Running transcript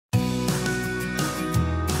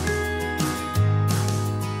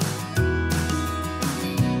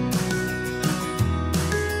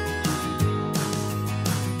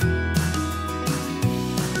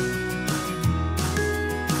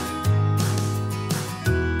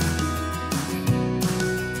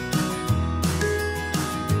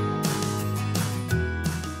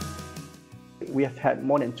we have had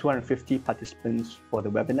more than 250 participants for the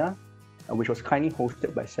webinar, which was kindly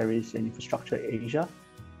hosted by Ceres and Infrastructure Asia.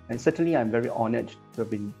 And certainly I'm very honored to have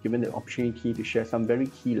been given the opportunity to share some very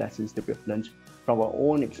key lessons that we've learned from our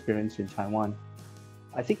own experience in Taiwan.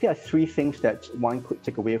 I think there are three things that one could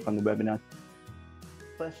take away from the webinar.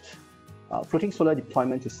 First, floating solar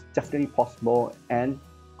deployment is definitely possible and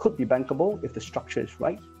could be bankable if the structure is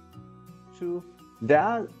right. Two, there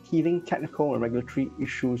are teething technical and regulatory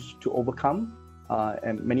issues to overcome,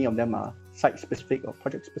 and many of them are site-specific or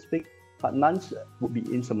project-specific, but none would be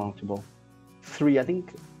insurmountable. Three, I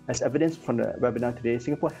think, as evidenced from the webinar today,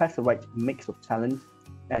 Singapore has the right mix of talent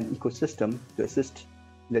and ecosystem to assist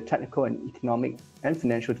in the technical and economic and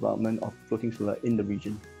financial development of floating solar in the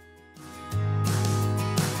region.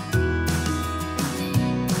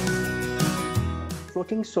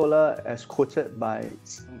 Floating solar, as quoted by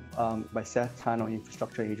Seth Tan on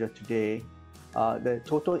Infrastructure Asia today, the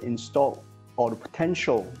total installed or the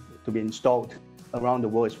potential to be installed around the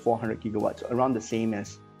world is 400 gigawatts, around the same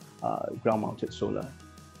as ground-mounted solar.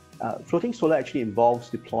 Floating solar actually involves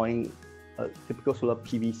deploying a typical solar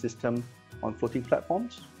PV system on floating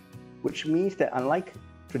platforms, which means that unlike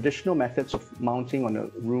traditional methods of mounting on a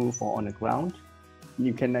roof or on the ground,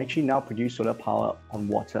 you can actually now produce solar power on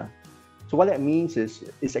water. So what that means is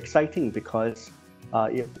it's exciting because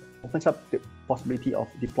it opens up the possibility of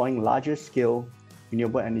deploying larger scale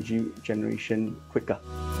renewable energy generation quicker.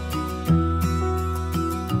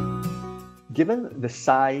 Given the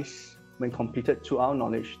size, when completed to our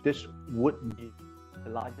knowledge, this would be the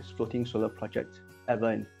largest floating solar project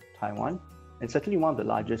ever in Taiwan, and certainly one of the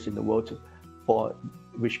largest in the world for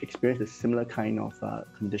which experiences similar kind of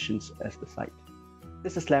conditions as the site.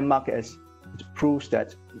 This is landmark as it proves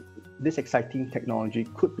that this exciting technology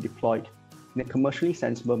could be deployed in a commercially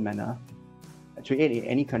sensible manner to aid in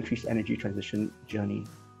any country's energy transition journey.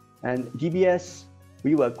 And DBS,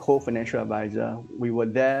 we were co-financial advisor. We were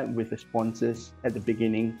there with the sponsors at the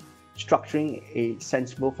beginning, structuring a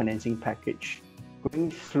sensible financing package, going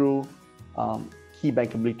through key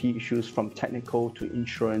bankability issues from technical to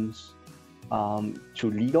insurance to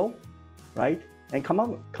legal, right? And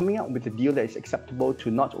coming up with a deal that is acceptable to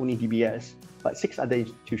not only DBS, but 6 other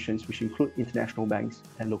institutions, which include international banks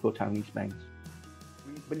and local Taiwanese banks.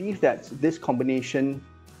 We believe that this combination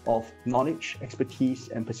of knowledge, expertise,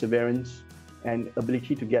 and perseverance, and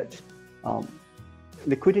ability to get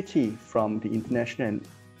liquidity from the international and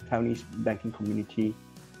Taiwanese banking community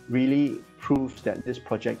really proves that this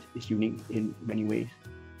project is unique in many ways.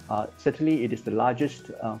 Certainly, it is the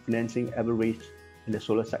largest financing ever raised in the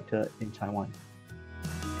solar sector in Taiwan.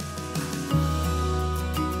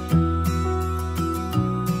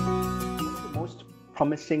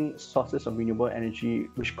 Promising sources of renewable energy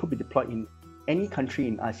which could be deployed in any country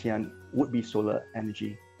in ASEAN would be solar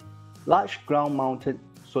energy. Large ground-mounted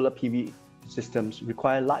solar PV systems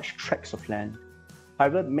require large tracts of land.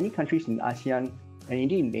 However, many countries in ASEAN and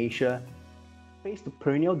indeed in Asia face the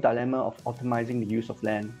perennial dilemma of optimizing the use of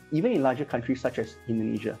land, even in larger countries such as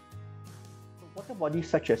Indonesia. Water bodies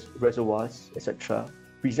such as reservoirs, etc.,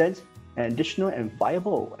 present an additional and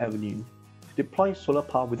viable avenue to deploy solar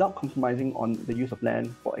power without compromising on the use of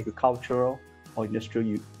land for agricultural or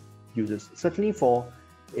industrial uses. Certainly for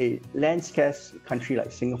a land-scarce country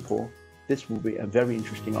like Singapore, this will be a very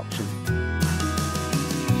interesting option.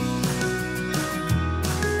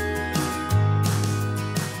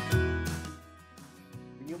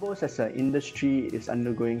 Renewables as an industry is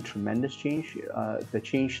undergoing tremendous change. The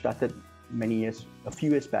change started a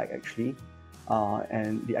few years back actually,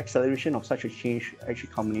 and the acceleration of such a change actually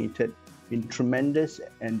culminated in tremendous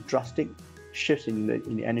and drastic shifts in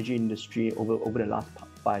the energy industry over the last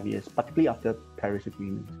 5 years, particularly after Paris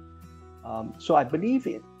Agreement. So I believe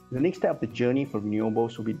the next step of the journey for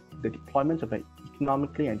renewables will be the deployment of an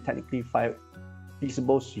economically and technically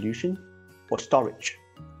feasible solution for storage.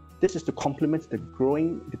 This is to complement the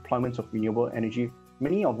growing deployments of renewable energy,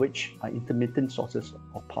 many of which are intermittent sources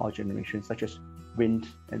of power generation, such as wind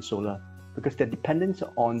and solar, because they're dependent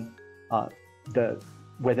on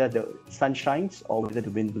whether the sun shines or whether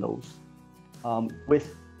the wind blows.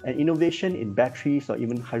 With an innovation in batteries or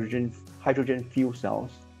even hydrogen fuel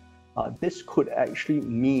cells, this could actually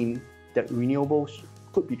mean that renewables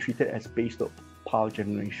could be treated as baseload power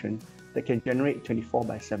generation that can generate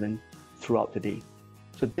 24/7 throughout the day.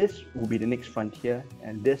 So this will be the next frontier,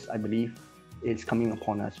 and this, I believe, is coming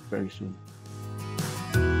upon us very soon.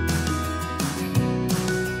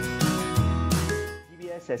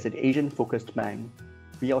 DBS as an Asian-focused bank,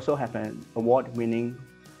 we also have an award-winning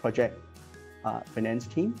project finance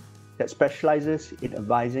team that specializes in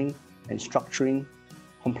advising and structuring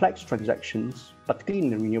complex transactions, particularly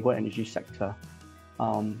in the renewable energy sector,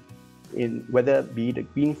 in whether be it a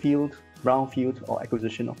greenfield, brownfield, or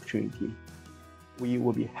acquisition opportunity. We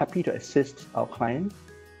will be happy to assist our clients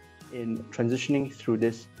in transitioning through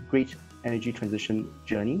this great energy transition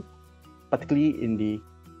journey, particularly in the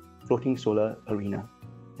floating solar arena.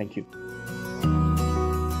 Thank you.